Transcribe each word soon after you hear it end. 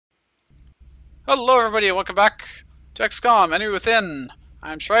Hello everybody and welcome back to XCOM, Enemy Within.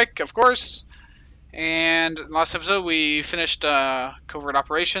 I'm Shrike, of course, and in the last episode we finished covert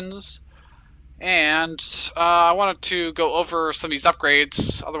operations, and I wanted to go over some of these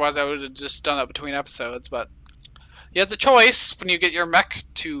upgrades, otherwise I would have just done it between episodes, but you have the choice when you get your mech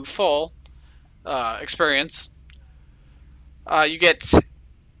to full experience. You get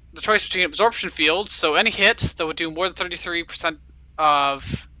the choice between absorption fields, so any hit that would do more than 33%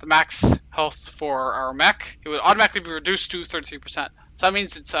 of the max health for our mech, it would automatically be reduced to 33%. So that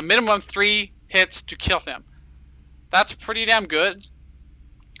means it's a minimum of 3 hits to kill him. That's pretty damn good.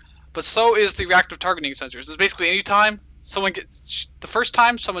 But so is the reactive targeting sensors. It's basically anytime someone gets the first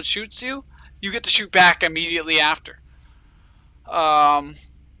time someone shoots you, you get to shoot back immediately after. And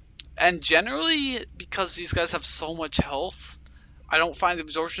generally, because these guys have so much health, I don't find the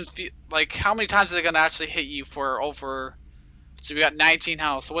absorption like how many times are they gonna actually hit you for over? So we got 19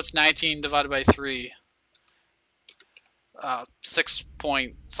 health. So what's 19 divided by 3? 6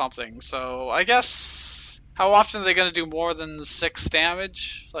 point something. So I guess how often are they gonna do more than 6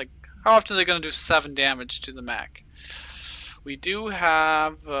 damage? Like how often are they gonna do 7 damage to the mech? We do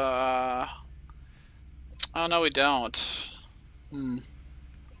have. Oh no, we don't.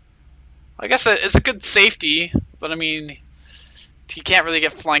 I guess it's a good safety, but I mean, he can't really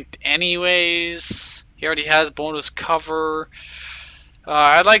get flanked anyways. He already has bonus cover.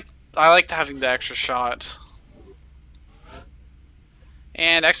 I like having the extra shot.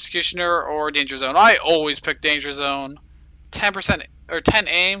 And executioner or danger zone. I always pick danger zone. 10% or 10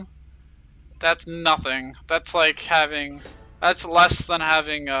 aim. That's nothing. That's like having. That's less than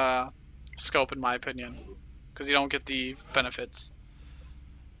having scope in my opinion, because you don't get the benefits,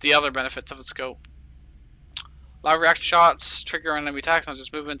 the other benefits of a scope. Live reaction shots trigger enemy attacks, not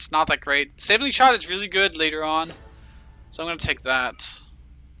just movements. Not that great. Disabling shot is really good later on, so I'm gonna take that.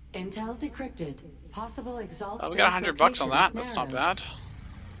 Intel decrypted. Possible exalt. We got $100 on that. That's not bad.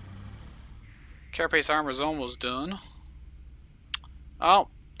 Carapace armor's almost done. Oh,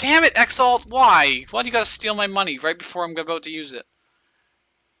 damn it, Exalt! Why? Why do you gotta steal my money right before I'm about to use it?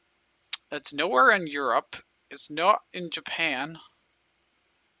 It's nowhere in Europe. It's not in Japan.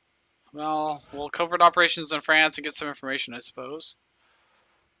 Well, we'll cover operations in France and get some information, I suppose.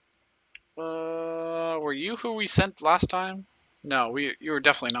 Were you who we sent last time? No, you were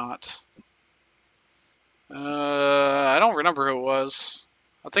definitely not. I don't remember who it was.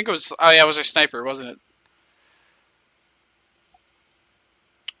 I think it was. Oh yeah, it was our sniper, wasn't it?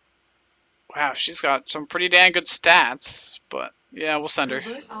 Wow, she's got some pretty damn good stats, but yeah, we'll send her.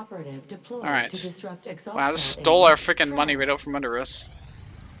 Alright. Wow, this stole our freaking money right out from under us.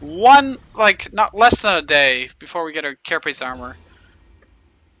 Not less than a day before we get our carapace armor.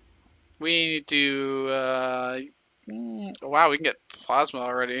 We need to, wow, we can get plasma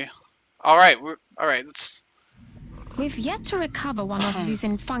already. Alright, let's... We've yet to recover one of these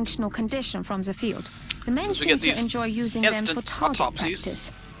in functional condition from the field. The men seem to enjoy using them for target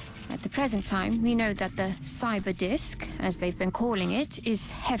practice. At the present time, we know that the cyber disc, as they've been calling it,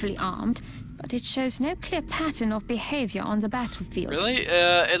 is heavily armed, but it shows no clear pattern of behavior on the battlefield. Really?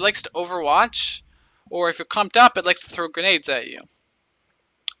 It likes to overwatch, or if you're clumped up, it likes to throw grenades at you.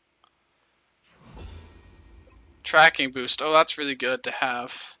 Tracking boost. Oh, that's really good to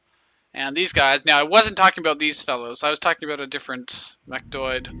have. And these guys. Now, I wasn't talking about these fellows. I was talking about a different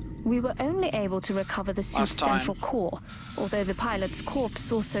mechdoid. We were only able to recover the suit's central core, although the pilot's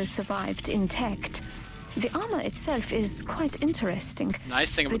corpse also survived intact. The armor itself is quite interesting.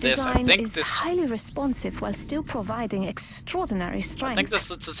 Nice thing about this, I think this is highly responsive while still providing extraordinary strength. I think this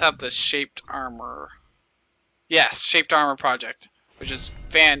lets us have the shaped armor. Yes, shaped armor project, which is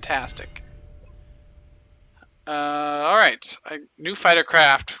fantastic. Alright, new fighter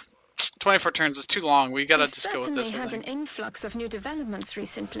craft. 24 turns is too long. We gotta just go with this. Certainly had an influx of new developments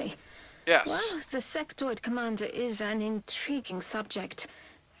recently. Yes. Well, the sectoid commander is an intriguing subject.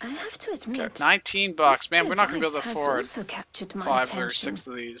 I have to admit. Okay, $19. Man, we're not gonna be able to afford 5 or 6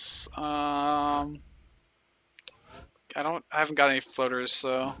 of these. I haven't got any floaters,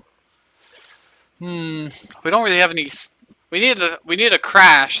 so. We don't really have any. We need a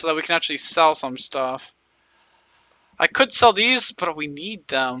crash so that we can actually sell some stuff. I could sell these, but we need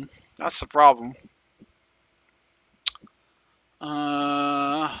them. That's the problem.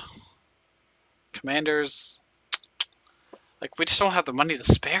 Commanders. Like, we just don't have the money to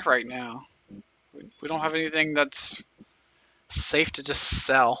spare right now. We don't have anything that's safe to just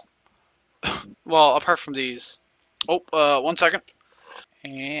sell. Well, apart from these. Oh, 1 second.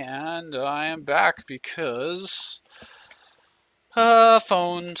 And I am back because...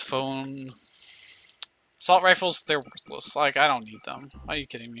 phone. Assault rifles, they're worthless. Like, I don't need them. Are you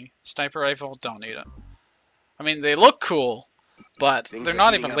kidding me? Sniper rifle, don't need it. I mean, they look cool, but they're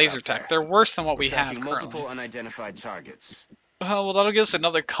not even laser tech. They're worse than what we have currently. Multiple unidentified targets. Well, that'll give us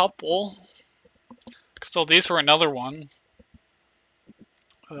another couple. So these were another one.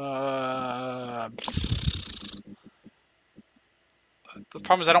 The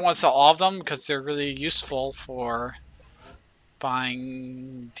problem is I don't want to sell all of them because they're really useful for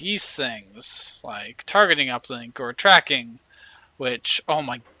buying these things, like targeting uplink or tracking, which, oh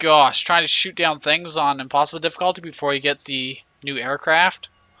my gosh, trying to shoot down things on impossible difficulty before you get the new aircraft.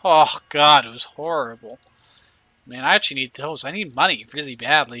 Oh god, it was horrible. Man, I actually need those. I need money really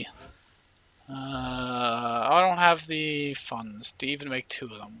badly. I don't have the funds to even make 2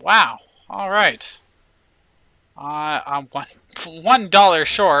 of them. Wow. Alright. I'm $1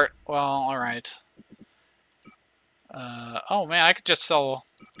 short. Well, alright. Oh man, I could just sell...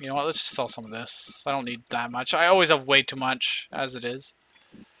 You know what, let's just sell some of this. I don't need that much. I always have way too much, as it is.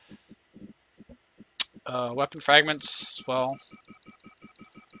 Weapon fragments, well...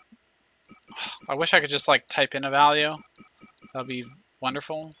 I wish I could just, like, type in a value. That'd be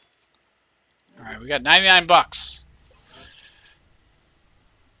wonderful. Alright, we got 99 bucks.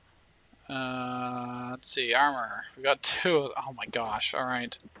 Let's see, armor. We got 2. Oh my gosh,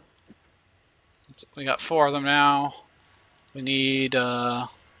 alright. We got 4 of them now. We need, we're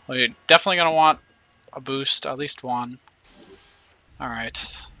definitely gonna want a boost, at least 1.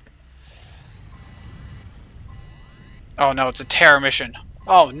 Alright. Oh no, it's a terror mission.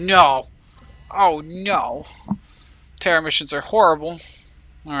 Oh no! Oh no! Terror missions are horrible.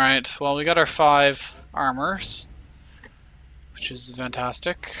 Alright, well we got our 5 armors, which is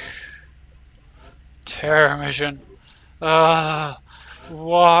fantastic. Terror mission. Why?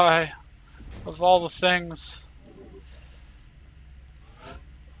 Of all the things.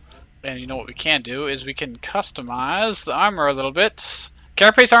 And you know what we can do is we can customize the armor a little bit.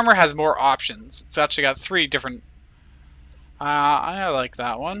 Carapace armor has more options. It's actually got 3 different... I like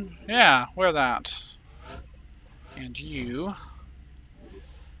that one. Yeah, wear that. And you...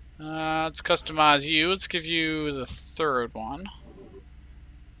 let's customize you. Let's give you the 3rd one.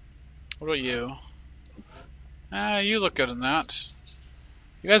 What about you? You look good in that.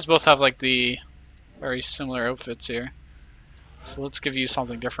 You guys both have like the very similar outfits here. So let's give you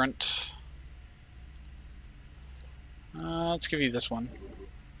something different. Let's give you this one.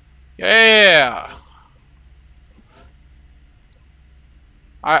 Yeah!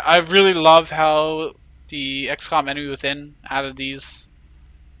 I really love how the XCOM Enemy Within added these,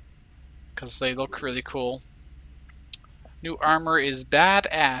 because they look really cool. New armor is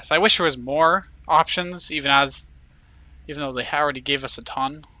badass. I wish there was more options, even though they already gave us a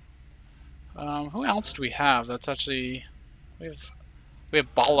ton. Who else do we have? That's actually we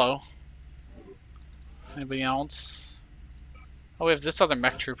have Ballo. Anybody else? Oh, we have this other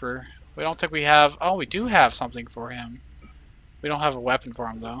mech trooper. We don't think we have. Oh, we do have something for him. We don't have a weapon for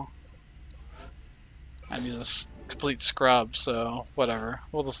him though. I mean, this complete scrub, so whatever.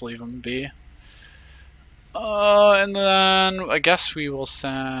 We'll just leave him be. And then I guess we will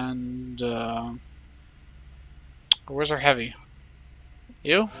send. Where's our heavy?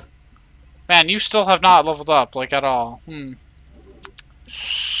 You? Man, you still have not leveled up, like, at all. What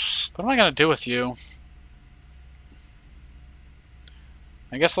am I gonna do with you?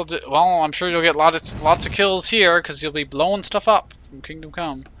 I guess I'll do. Well, I'm sure you'll get lots of kills here because you'll be blowing stuff up from Kingdom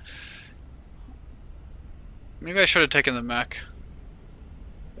Come. Maybe I should have taken the mech.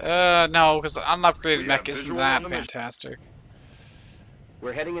 No, because an unupgraded mech isn't that fantastic.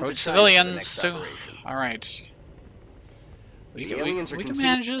 We're heading into civilians too. All right. We can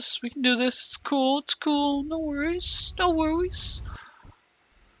manage this. We can do this. It's cool. It's cool. No worries. No worries.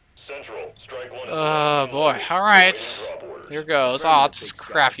 Central, strike 1. Oh boy. All right. Here goes. Oh, it's this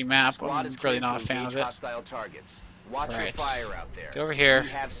crappy map. I'm really not a fan of it. Alright. Get over here.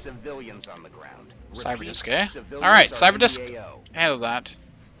 Cyber disc, eh? Alright, cyber disc. Handle that.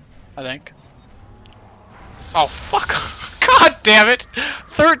 I think. Oh, fuck. God damn it.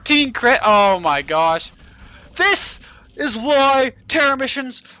 13 crit. Oh my gosh. This is why terror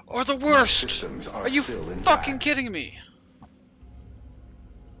missions are the worst. Are you fucking kidding me?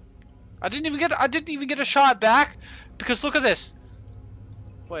 I didn't even get a shot back because look at this.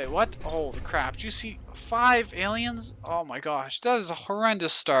 Wait, what? Holy crap. Did you see 5 aliens? Oh my gosh, that is a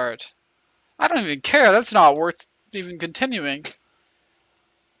horrendous start. I don't even care. That's not worth even continuing.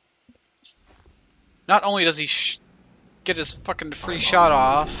 Not only does he get his fucking free shot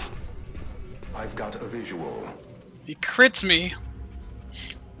off, I've got a visual. He crits me.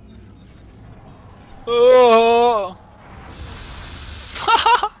 Oh.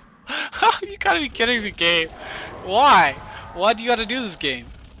 You gotta be kidding me, game. Why? Why do you gotta do this game?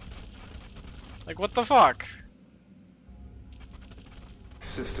 Like, what the fuck?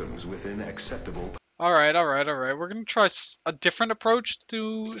 Systems within acceptable. Alright, alright, alright. We're gonna try a different approach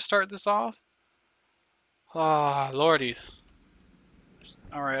to start this off. Ah, lordy.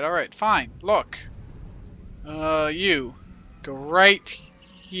 Alright, alright, fine. Look. You. Go right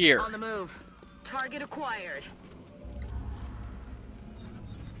here. On the move. Target acquired.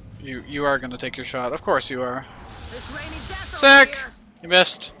 You are gonna take your shot. Of course you are. This rainy death Sick! over here. You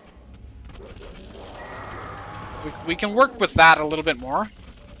missed. We can work with that a little bit more.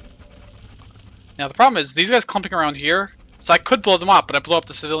 Now the problem is, these guys clumping around here, so I could blow them up, but I blow up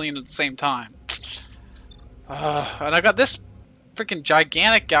the civilian at the same time. And I got this freaking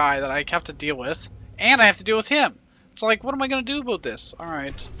gigantic guy that I have to deal with, and I have to deal with him. So like, what am I gonna do about this?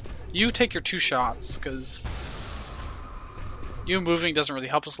 Alright. You take your 2 shots, because you moving doesn't really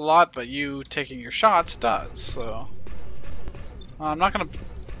help us a lot, but you taking your shots does, so... I'm not gonna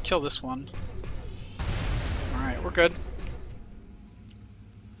kill this one. Alright, we're good.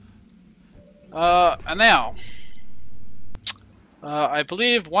 And now... I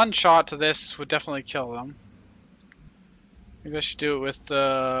believe 1 shot to this would definitely kill them. Maybe I should do it with,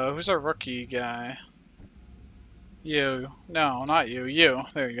 who's our rookie guy? You. No, not you. You.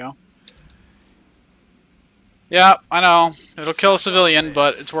 There you go. Yeah, I know. It'll kill a civilian,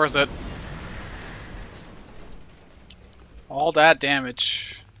 but it's worth it. All that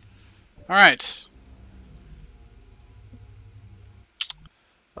damage. Alright.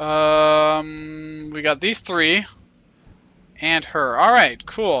 We got these 3. And her. Alright,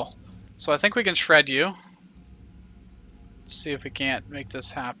 cool. So I think we can shred you. Let's see if we can't make this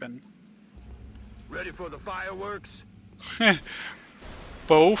happen. Ready for the fireworks?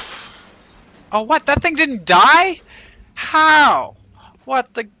 Both. Oh, what? That thing didn't die? How?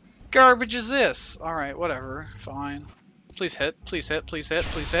 What the garbage is this? Alright, whatever. Fine. Please hit. Please hit. Please hit.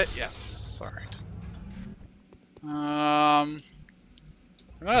 Please hit. Yes. Alright. I'm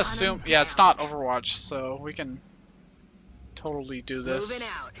gonna assume... Yeah, it's not Overwatch, so we can totally do this. Moving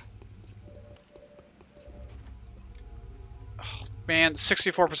out. Oh, man,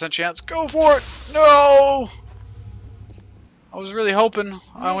 64% chance. Go for it! No! I was really hoping.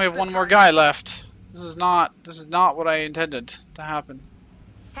 I only have 1 more guy left. This is not what I intended to happen.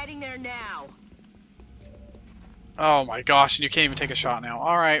 Heading there now. Oh my gosh, and you can't even take a shot now.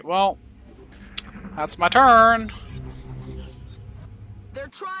 Alright, well, that's my turn. They're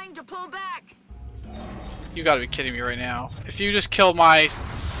trying to pull back. You gotta be kidding me right now. If you just killed my...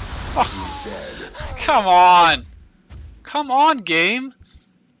 Oh, come on! Come on, game!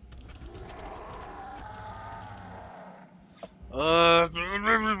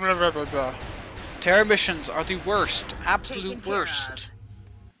 Terror missions are the worst. Absolute worst.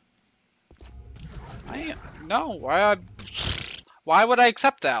 No, why would I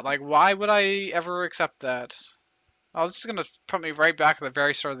accept that? Like, why would I ever accept that? Oh, this is gonna put me right back at the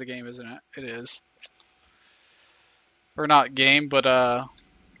very start of the game, isn't it? It is. Or not game, but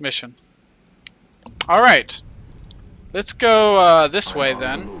mission. Alright. Let's go this way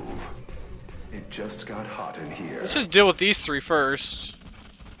then. It just got hot in here. Let's just deal with these 3 first.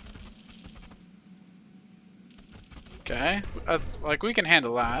 Okay. Like, we can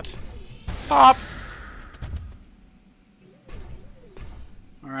handle that. Pop!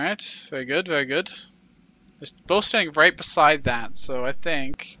 Alright. Very good, very good. They're both standing right beside that, so I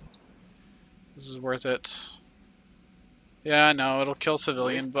think this is worth it. Yeah, no, it'll kill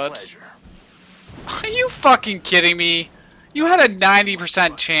civilian, but... Are you fucking kidding me? You had a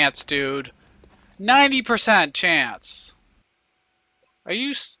 90% chance, dude. 90% chance. Are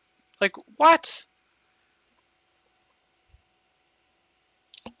you... Like, what?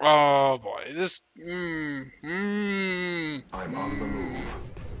 Oh, boy. This... I'm on the move.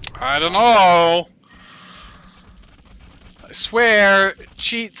 I don't know. I swear, it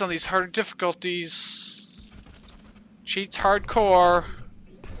cheats on these harder difficulties. Cheats hardcore.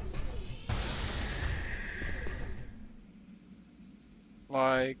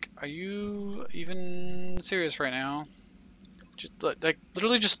 Like, are you even serious right now? Just like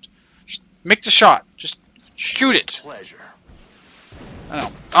literally just make the shot. Just shoot it. Pleasure. I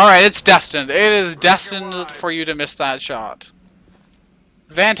know. All right, it's destined. It is destined for you to miss that shot.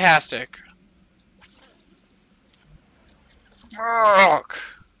 Fantastic. Fuck.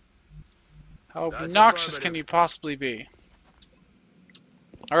 How obnoxious can you possibly be?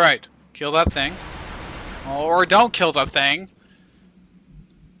 Alright, kill that thing. Or don't kill that thing.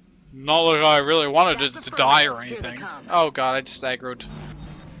 Not like I really wanted it to die or anything. Oh god, I just aggroed.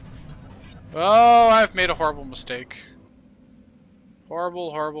 Oh, I've made a horrible mistake.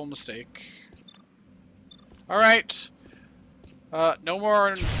 Horrible, horrible mistake. Alright. No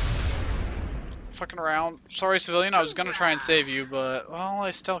more fucking around. Sorry, civilian, I was gonna try and save you, but, well,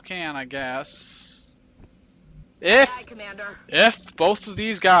 I still can, I guess. If both of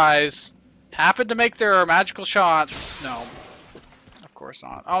these guys happen to make their magical shots, no. Of course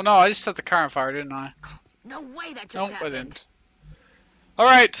not. Oh no, I just set the car on fire, didn't I? No way that just Nope, happened. I didn't.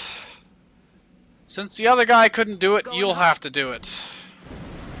 Alright. Since the other guy couldn't do it, you'll have to do it.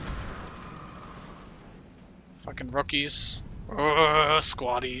 Fucking rookies.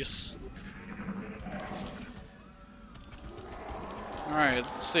 Squaddies. Alright,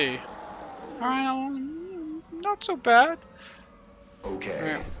 let's see. Alright, not so bad.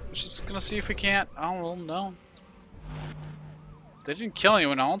 Okay. Right, just gonna see if we can't. Oh, no. They didn't kill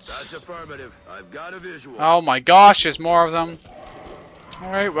anyone else. That's affirmative. I've got a visual. Oh my gosh, there's more of them.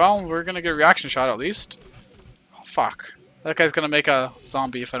 Alright, well, we're gonna get a reaction shot at least. Oh, fuck. That guy's gonna make a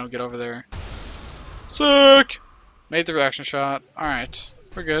zombie if I don't get over there. Sick! Made the reaction shot. Alright,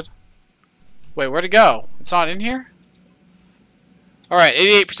 we're good. Wait, where'd it go? It's not in here? Alright,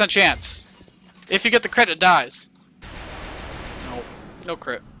 88% chance. If you get the crit, it dies. No, no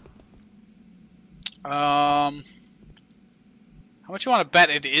crit. How much you want to bet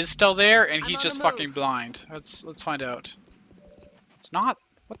it is still there and he's just fucking blind? Let's find out. It's not.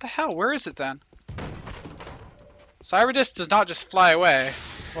 What the hell? Where is it then? Cyberdisc does not just fly away.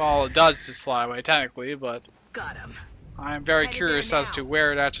 Well, it does just fly away technically, but Got him. I'm very curious as to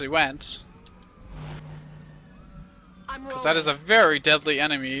where it actually went. Because that is a very deadly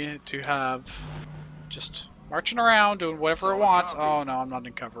enemy to have just marching around doing whatever it wants. Oh no, I'm not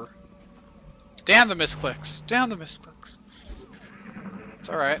in cover. Damn the misclicks. Damn the misclicks. It's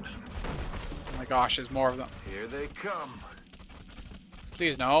alright. Oh my gosh, there's more of them. Here they come.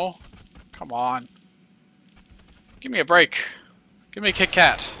 Please no. Come on. Give me a break. Give me a Kit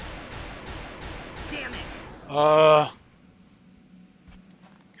Kat. Damn it.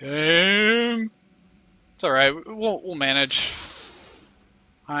 Okay. It's alright, we'll manage.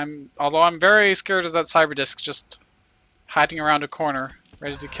 Although I'm very scared of that Cyberdisc just hiding around a corner,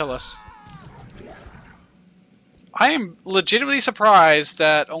 ready to kill us. I am legitimately surprised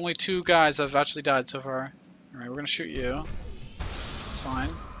that only 2 guys have actually died so far. Alright, we're gonna shoot you. It's fine.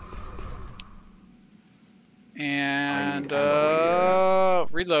 And,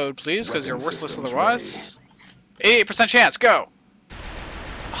 reload please, because you're worthless otherwise. 88% chance, go!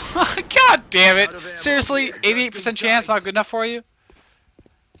 God damn it! Seriously, 88% chance not good enough for you?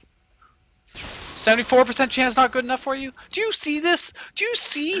 74% chance not good enough for you? Do you see this? Do you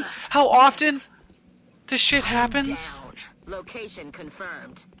see how often this shit happens? Down. Location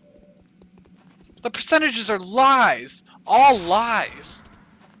confirmed. The percentages are lies. All lies.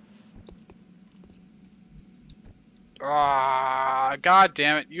 Ah, God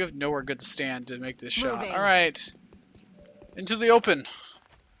damn it. You have nowhere good to stand to make this shot. Alright. Into the open.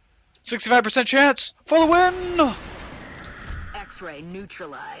 65% chance for the win! X-ray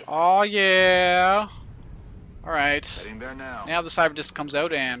neutralized. Oh yeah. Alright. Heading there now. Now the Cyberdisc comes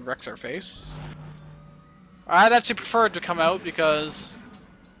out and wrecks our face. I'd actually prefer it to come out because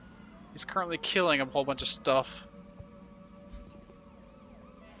he's currently killing a whole bunch of stuff.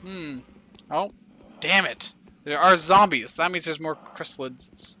 Oh, damn it. There are zombies. That means there's more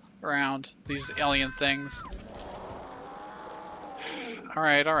chrysalids around these alien things.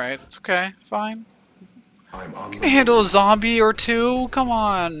 Alright, alright. It's okay. Fine. I'm Can handle a zombie or 2. Come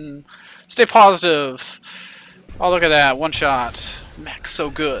on. Stay positive. Oh, look at that. One shot. Mech's so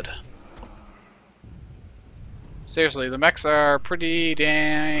good. Seriously, the mechs are pretty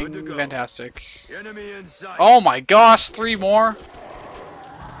dang fantastic. Enemy in sight. Oh my gosh, 3 more?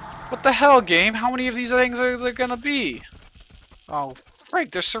 What the hell, game? How many of these things are there gonna be? Oh,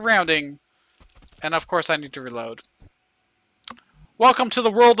 freak, they're surrounding. And of course I need to reload. Welcome to the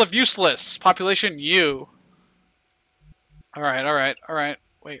world of useless. Population U. Alright, alright, alright.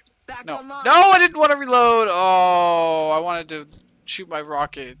 Wait. Back No. online. No, I didn't want to reload! Oh, I wanted to shoot my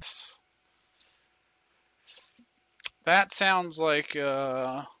rockets. That sounds like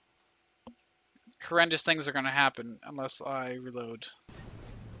horrendous things are going to happen unless I reload.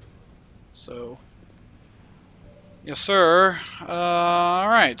 So, yes sir.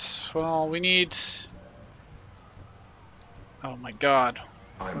 Alright, well we need... Oh my god.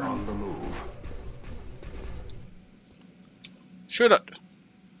 I'm on the move. Shoot it!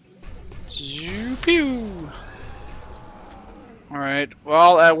 Pew! Alright,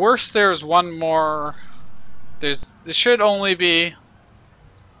 well at worst there's one more... There should only be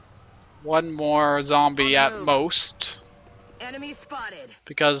one more zombie at most. Enemy spotted.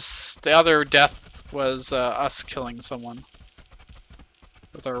 Because the other death was us killing someone.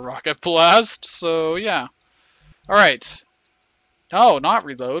 with our rocket blast. So yeah. All right. No, not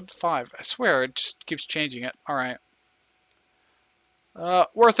reload. 5. I swear it just keeps changing it. All right.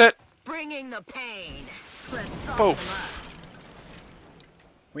 Worth it. Bringing the pain. Let's soften them Poof.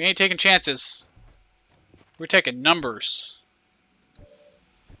 We ain't taking chances. We're taking numbers.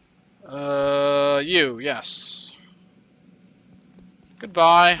 You, yes.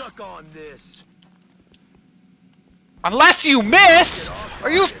 Goodbye. Suck on this. Unless you miss! Are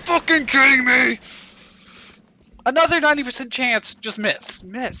you fucking kidding me? Another 90% chance, just miss.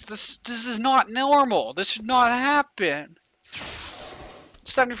 Miss. This is not normal. This should not happen.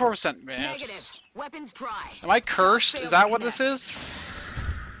 74% miss. Negative. Weapons dry. Am I cursed? Is that what this is?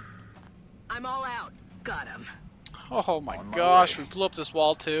 I'm all out. Got him. Oh my gosh, we blew up this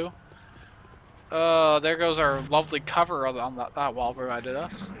wall too. There goes our lovely cover on that wall provided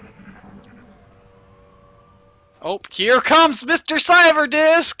us. Oh, here comes Mr.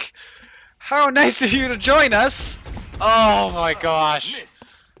 Cyberdisk! How nice of you to join us! Oh my gosh.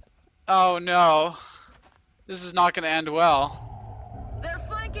 Oh no. This is not gonna end well. They're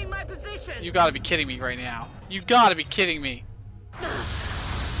flanking my position. You gotta be kidding me right now. You gotta be kidding me.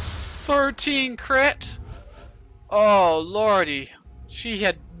 13 crit? Oh lordy. She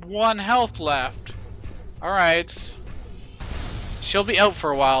had 1 health left. Alright. She'll be out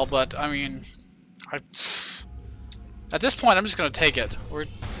for a while, but I mean... At this point, I'm just gonna take it.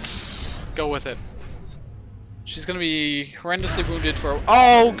 Go with it. She's gonna be horrendously wounded for.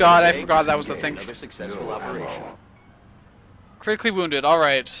 Oh god, I forgot that was the thing. Another successful operation. Critically wounded. All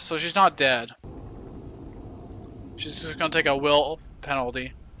right, so she's not dead. She's just gonna take a will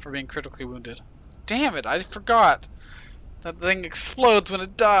penalty for being critically wounded. Damn it! I forgot. That thing explodes when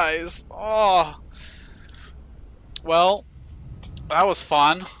it dies. Oh. Well, that was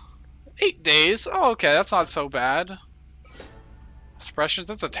fun. 8 days. Oh, okay, that's not so bad. Suppressions,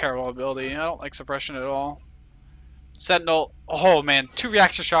 that's a terrible ability. I don't like suppression at all. Sentinel, oh man, 2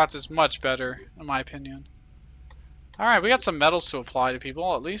 reaction shots is much better, in my opinion. Alright, we got some medals to apply to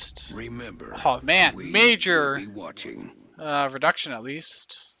people, at least. Remember, oh man, major watching. Reduction at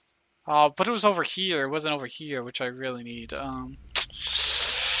least. Oh, but it was over here, it wasn't over here, which I really need.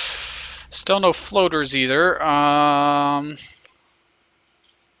 Still no floaters either. Alright,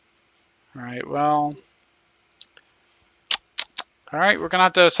 well... Alright, we're gonna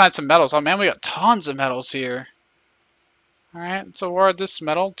have to assign some medals. Oh man, we got tons of medals here. Alright, so award this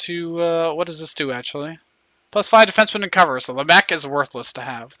medal to, what does this do actually? +5 defenseman and cover, so the mech is worthless to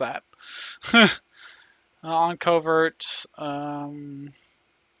have that. On covert, alright,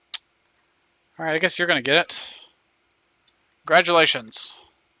 I guess you're gonna get it. Congratulations.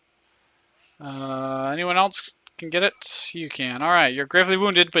 Anyone else can get it? You can. Alright, you're gravely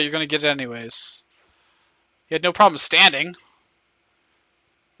wounded, but you're gonna get it anyways. You had no problem standing.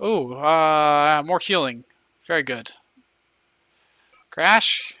 Ooh, more healing. Very good.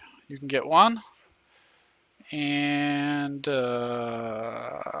 Crash, you can get 1. And,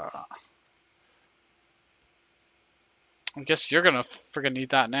 I guess you're gonna friggin' need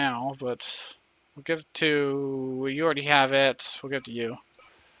that now, but we'll give it to, you already have it, we'll give it to you.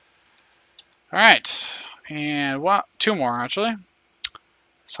 Alright, and what? 2 more actually.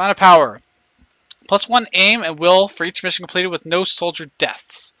 Sign of power. +1 aim and will for each mission completed with no soldier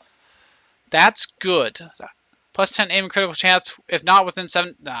deaths. That's good. +10 aim and critical chance if not within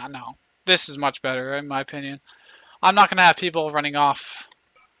 7. Nah, no. This is much better in my opinion. I'm not gonna have people running off.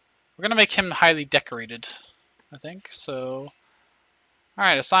 We're gonna make him highly decorated, I think. So, all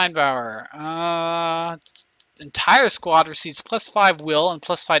right, assigned power. Entire squad receives +5 will and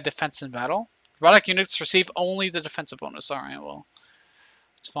 +5 defense in battle. Robotic units receive only the defensive bonus. All right, well,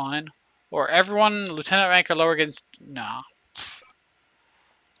 it's fine. Or everyone lieutenant rank or lower gets nah.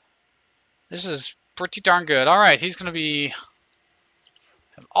 This is pretty darn good. All right, he's gonna be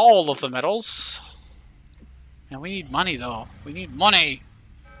have all of the medals. And we need money though. We need money.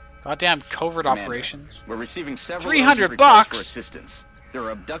 Goddamn covert operations. We're receiving several $300 for assistance. There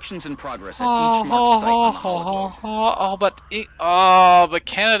are abductions in progress at each marked site on the holodeck. But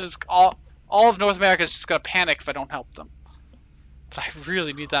Canada's all of North America is just gonna panic if I don't help them. But I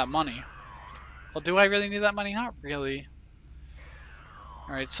really need that money. Well, do I really need that money? Not really.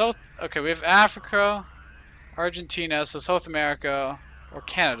 Alright, so, okay, we have Africa, Argentina, so South America, or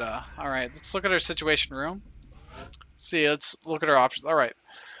Canada. Alright, let's look at our situation room. See, let's look at our options. Alright,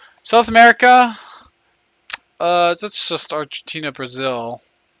 South America, that's just Argentina, Brazil.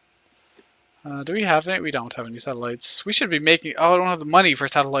 Do we have any? We don't have any satellites. We should be making, oh, I don't have the money for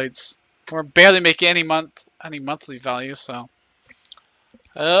satellites. We're barely making any monthly value, so.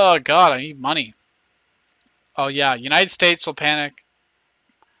 Oh god, I need money. Oh yeah, United States will panic.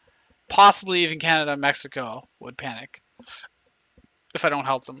 possibly even Canada and Mexico would panic if I don't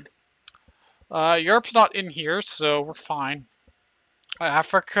help them. Europe's not in here, so we're fine.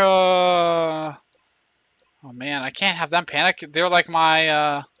 Africa... Oh man, I can't have them panic. They're like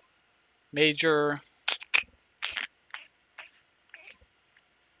my major...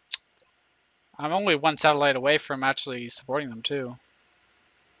 I'm only one satellite away from actually supporting them too.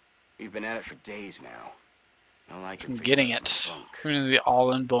 We've been at it for days now. I'm getting it. We're in the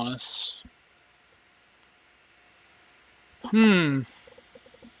all-in bonus.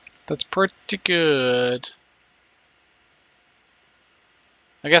 That's pretty good.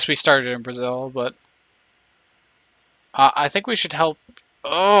 I guess we started in Brazil, but I think we should help.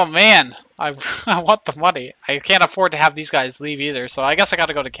 Oh man, I want the money. I can't afford to have these guys leave either, so I guess I got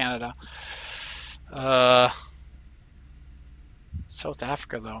to go to Canada. South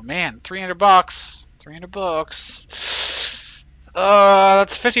Africa though, man, $300. $300.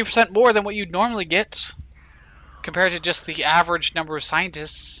 That's 50% more than what you'd normally get compared to just the average number of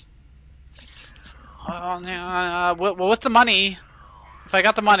scientists. Well, with the money, if I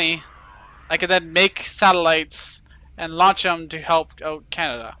got the money, I could then make satellites and launch them to help out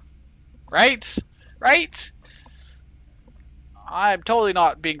Canada. Right? Right? I'm totally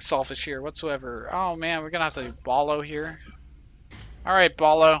not being selfish here whatsoever. Oh man, we're gonna have to Ballo here. Alright,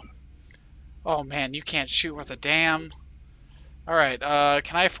 Ballo. Oh man, you can't shoot worth a damn. Alright,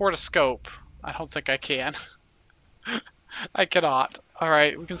 can I afford a scope? I don't think I can. I cannot.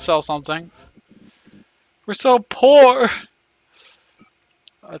 Alright, we can sell something. We're so poor!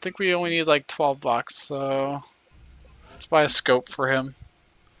 I think we only need like $12, so let's buy a scope for him.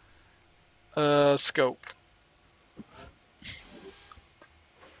 Scope.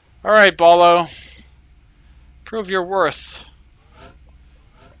 Alright, Ballo. Prove your worth.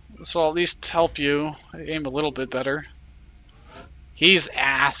 This will at least help you aim a little bit better. He's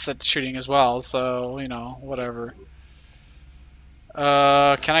ass at shooting as well, so, you know, whatever.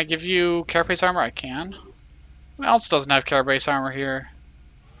 Can I give you carapace armor? I can. Who else doesn't have carapace armor here?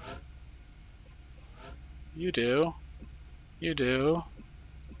 You do. You do.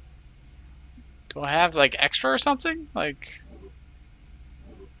 Do I have, like, extra or something? Like...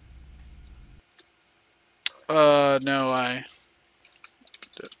 no, I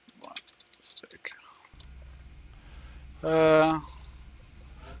did one mistake.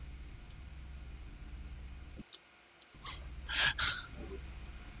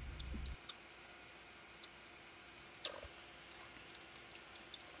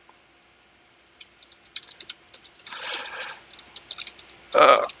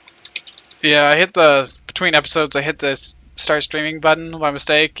 Yeah, I hit the, between episodes, I hit the start streaming button by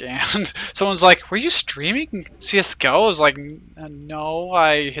mistake, and someone's like, were you streaming CSGO? I was like, no,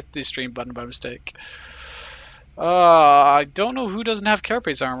 I hit the stream button by mistake. I don't know who doesn't have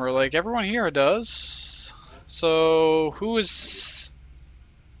carapace armor, like, everyone here does. So, who is...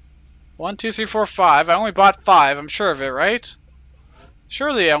 1, 2, 3, 4, 5. I only bought 5, I'm sure of it, right?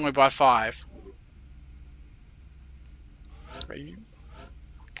 Surely I only bought 5.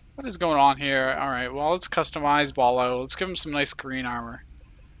 What is going on here? Alright, well, let's customize Ballo. Let's give him some nice green armor.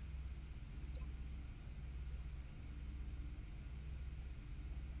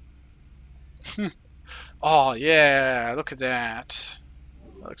 Oh, yeah, look at that.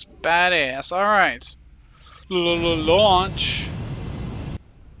 That looks badass. Alright. Launch.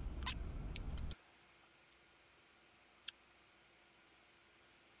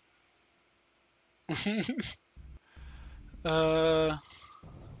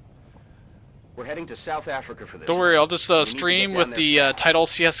 We're heading to South Africa for this. Don't worry, I'll just stream with the title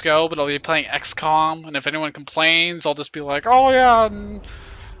CSGO, but I'll be playing XCOM, and if anyone complains, I'll just be like, oh yeah,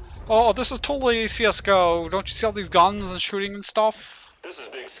 oh, this is totally CSGO. Don't you see all these guns and shooting and stuff? This is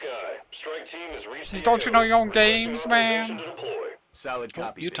Big Sky. Strike team is reaching. Don't you know your own games, man? Solid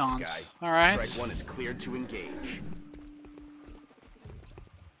copy, Big Utahns. Sky. Alright. Strike 1 is cleared to engage.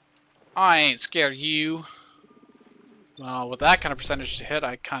 I ain't scared of you. Well, with that kind of percentage to hit,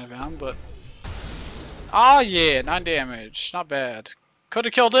 I kind of am, but... Ah, yeah, 9 damage. Not bad. Could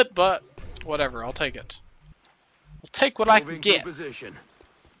have killed it, but whatever, I'll take it. I'll take what I can get.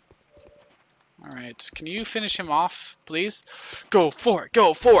 Alright, can you finish him off, please? Go for it,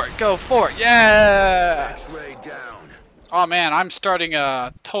 go for it, go for it, yeah! Oh man, I'm starting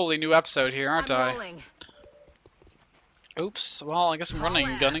a totally new episode here, aren't I? Oops, well, I guess I'm running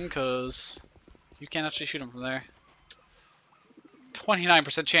and gunning, because you can't actually shoot him from there.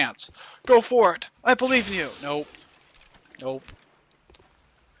 29% chance. Go for it! I believe in you! Nope. Nope.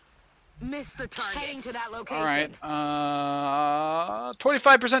 Miss the target. Heading to that location. Alright,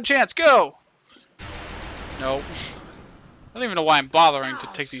 25% chance, go! Nope. I don't even know why I'm bothering to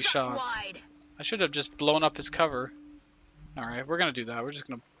take these shots. I should have just blown up his cover. Alright, we're gonna do that. We're just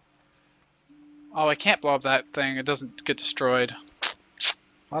gonna... Oh, I can't blow up that thing. It doesn't get destroyed.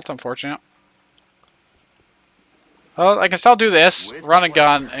 Well, that's unfortunate. Well, I can still do this. Run a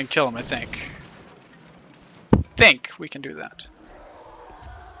gun and kill him, I think. We can do that.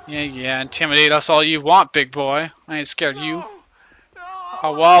 Yeah, intimidate us all you want, big boy. I ain't scared of you.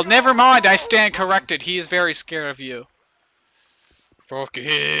 Oh, well, never mind. I stand corrected. He is very scared of you.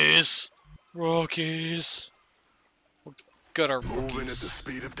 Rookies. Good our rookies. Moving at the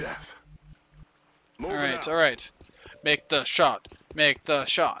speed of death. Alright. Make the shot.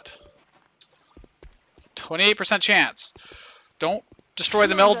 28% chance. Don't destroy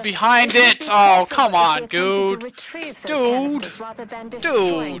the meld behind it. Oh, come on, dude. Dude.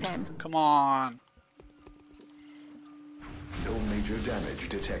 Come on. No major damage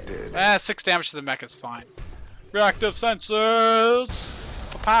detected. 6 damage to the mech is fine. Reactive sensors.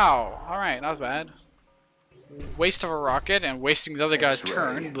 Pow. Alright, not bad. Waste of a rocket and wasting the other guy's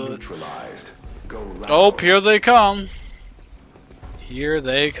turn. But... neutralized. Go loud. Oh, here they come. Here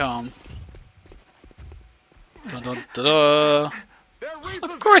they come. Dun, dun, dun, dun.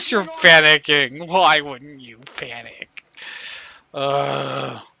 Of course you're panicking. Why wouldn't you panic?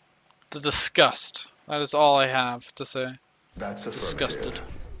 The disgust. That is all I have to say. That's disgusted.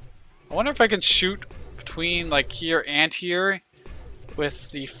 I wonder if I can shoot between like here and here with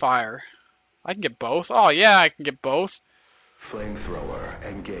the fire. I can get both. Oh yeah, I can get both. Flamethrower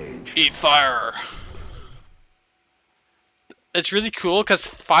engage. Eat fire. It's really cool because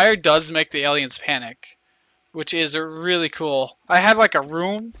fire does make the aliens panic, which is really cool. I had like a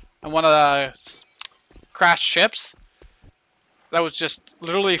room on one of the crashed ships that was just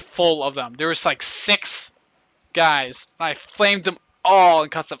literally full of them. There was like 6 guys, and I flamed them all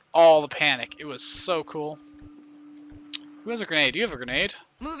and caused all the panic. It was so cool. Who has a grenade? Do you have a grenade?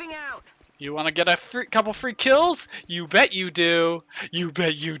 Moving out. You want to get a couple free kills? You bet you do. You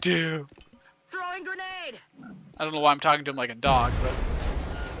bet you do. Throwing grenade. I don't know why I'm talking to him like a dog, but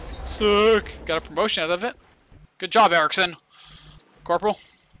sick. Got a promotion out of it. Good job, Erickson. Corporal.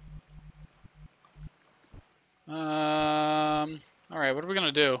 All right. What are we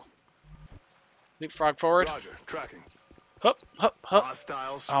gonna do? Leapfrog forward. Roger, tracking. Hup, hup, hup.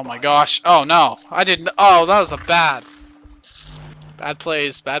 Hostiles Oh my spotted. gosh. Oh no. I didn't. Oh, that was a bad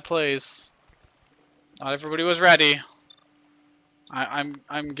plays. Bad plays. Not everybody was ready. I'm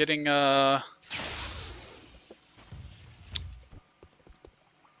getting Alright.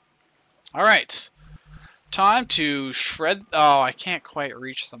 Time to shred. Oh, I can't quite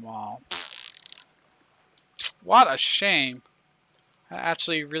reach them all. What a shame. That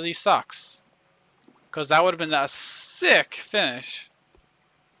actually really sucks. Because that would have been a sick finish.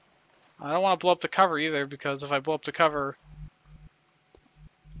 I don't want to blow up the cover either, because if I blow up the cover...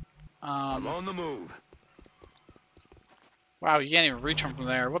 I'm on the move. Wow, you can't even reach them from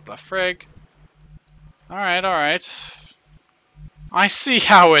there. What the frig? Alright, alright. I see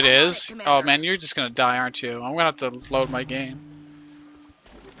how it is. Oh man, you're just gonna die, aren't you? I'm gonna have to load my game.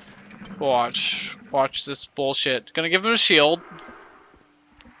 Watch this bullshit. Gonna give him a shield.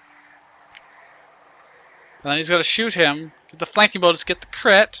 And then he's gonna shoot him. Get the flanking bonus, get the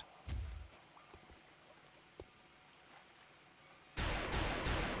crit.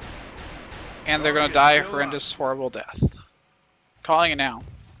 And they're gonna die a horrendous, horrible death. Calling it now.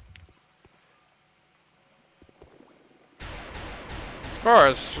 Of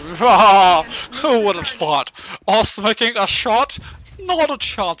course. Oh, who would have thought? Us making a shot? Not a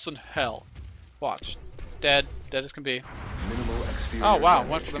chance in hell. Watch. Dead. Dead as can be. Oh wow,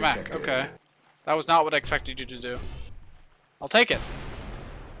 went for the mech. Okay. That was not what I expected you to do. I'll take it.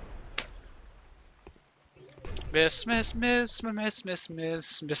 Miss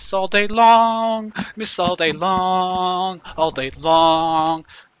all day long. Miss all day long. All day long.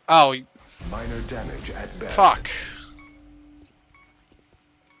 Oh. Minor damage at best. Fuck.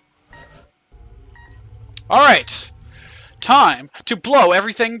 Alright. Time to blow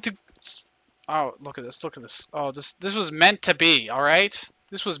everything to... Oh, look at this. Look at this. Oh, this was meant to be, alright?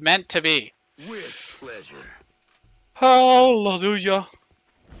 This was meant to be. With pleasure. Hallelujah.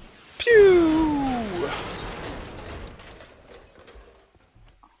 Pew!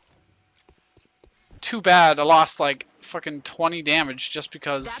 Too bad I lost like fucking 20 damage just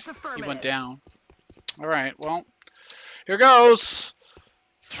because he went down. Alright, well, here goes.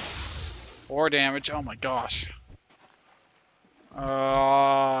 4 damage. Oh my gosh.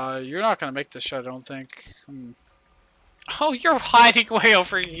 You're not gonna make this shot, I don't think. Oh, you're hiding way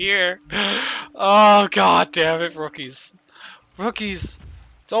over here. Oh god damn it, rookies. Rookies.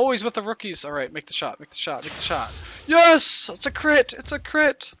 It's always with the rookies. All right, make the shot. Make the shot. Make the shot. Yes! It's a crit. It's a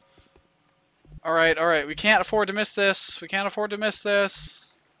crit. All right, all right. We can't afford to miss this. We can't afford to miss this.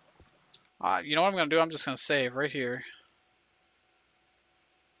 You know what I'm gonna do? I'm just gonna save right here.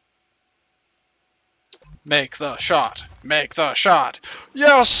 Make the shot. Make the shot.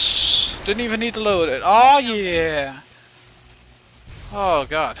 Yes! Didn't even need to load it. Oh yeah. Oh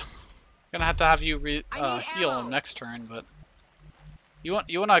god. Gonna have to have you heal him next turn, but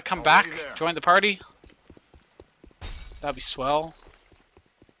you wanna come back? Join the party? That'd be swell.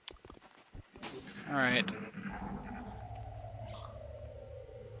 All right.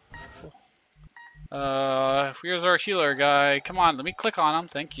 Here's our healer guy. Come on, let me click on him.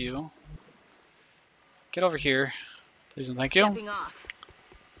 Thank you. Get over here, please and thank you.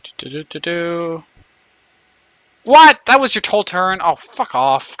 What? That was your whole turn? Oh, fuck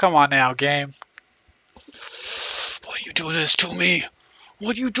off. Come on now, game. Why you do this to me?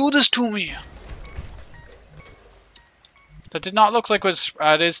 Why do you do this to me? That did not look like it was.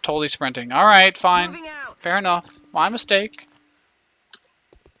 It is totally sprinting. All right, fine. Fair enough. My mistake.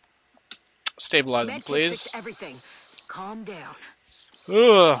 Stabilize him, please. Everything. Calm down.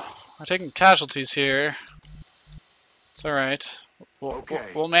 Ugh. We're taking casualties here. It's all right.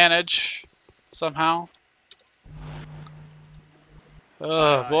 We'll manage somehow.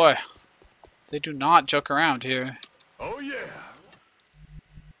 Oh boy, they do not joke around here. Oh yeah.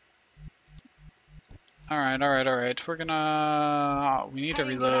 All right, all right, all right. We're gonna. We need to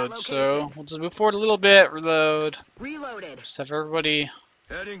reload, so we'll just move forward a little bit. Reload. Reloaded. Just have everybody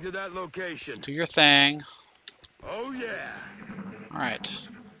Heading to that location. do your thing. Oh yeah. All right.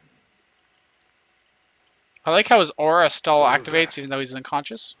 I like how his aura still activates even though he's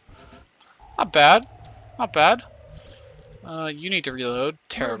unconscious. Not bad. Not bad. You need to reload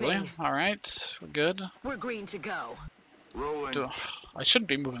terribly. All right, we're good. We're green to go. Rolling. I shouldn't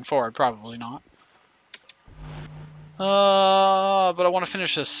be moving forward. Probably not. But I want to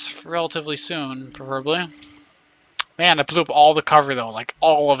finish this relatively soon, preferably. Man, I blew up all the cover though, like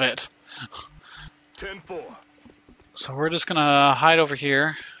all of it. 10-4. So we're just gonna hide over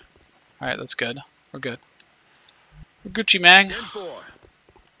here. All right, that's good. We're good. We're Gucci Mang. 10-4.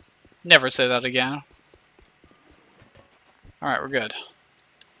 Never say that again. All right, we're good.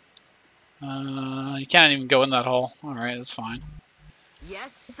 You can't even go in that hole. All right, that's fine.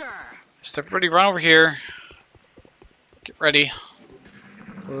 Yes, sir. Just everybody run over here. Get ready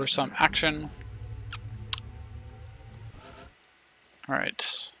for some action. All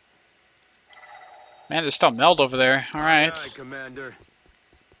right. Man, there's still meld over there. All right. Aye, Commander.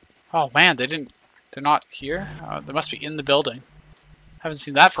 Oh man, they're not here. They must be in the building. Haven't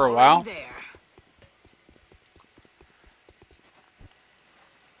seen that for a while. There.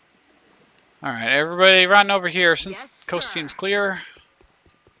 All right, everybody run over here since Yes, coast sir. seems clear.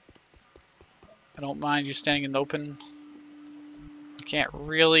 I don't mind you standing in the open. You can't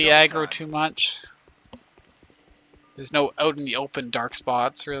really aggro too much. There's no out in the open dark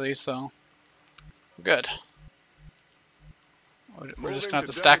spots really, so we're good. We're just gonna have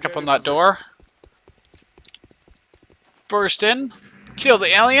to stack up on that door. Burst in, kill the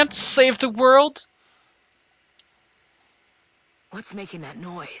aliens, save the world. What's making that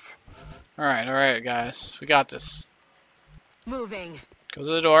noise? All right, guys, we got this. Moving. Go to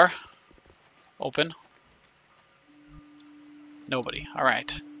the door. Open. Nobody. All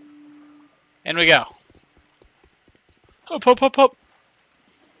right. In we go. Hop, hop, hop, hop.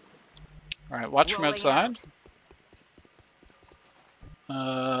 All right, watch from Rolling outside.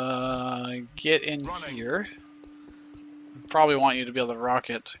 Get in here. Probably want you to be able to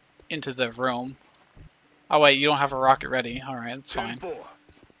rocket into the room. Oh wait, you don't have a rocket ready. All right, that's fine. 10-4.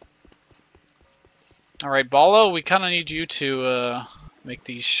 All right, Ballo, we kind of need you to make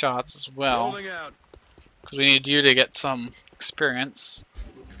these shots as well, Rolling out. because we need you to get some experience.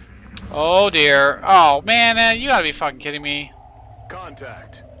 Oh dear. Oh man, you gotta be fucking kidding me.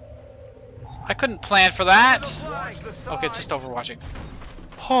 Contact. I couldn't plan for that. Watch the side. Okay, it's just overwatching.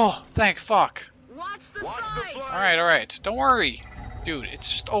 Oh, thank fuck. Watch the Watch the side. flag. All right. Don't worry, dude.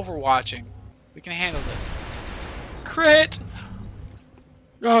 It's just overwatching. We can handle this. Crit.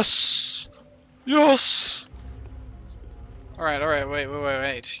 Yes. Yes. All right.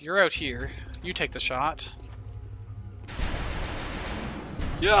 Wait. You're out here. You take the shot.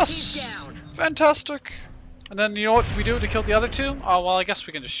 Yes. He's down. Fantastic. And then you know what we do to kill the other two? Oh well, I guess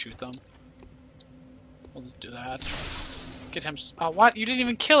we can just shoot them. We'll just do that. Get him. Oh, what? You didn't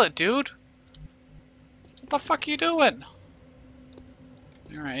even kill it, dude. What the fuck are you doing?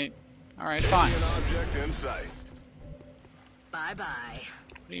 All right, fine. An object in sight. Bye-bye.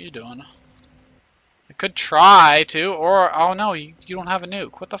 What are you doing? I could try to, or oh no, you don't have a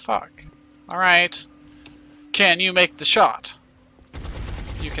nuke. What the fuck? All right. Can you make the shot?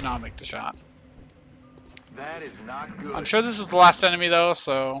 You cannot make the shot. That is not good. I'm sure this is the last enemy though,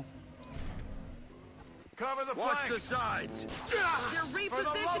 so. Cover the Watch the sides. They're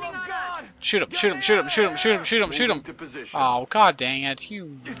repositioning on us. Shoot him! Shoot him! Shoot him! Shoot him! Shoot him! Shoot him! Shoot him! Oh god dang it!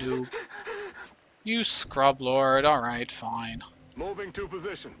 You noob! You scrub lord! All right, fine. Moving to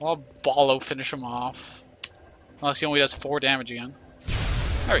position. I'll ballo finish him off. Unless he only does 4 damage again.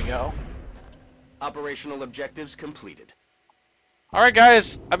 There we go. Operational objectives completed. Alright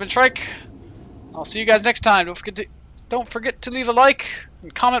guys, I've been Shrike. I'll see you guys next time. Don't forget to leave a like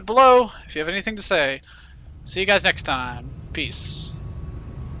and comment below if you have anything to say. See you guys next time. Peace.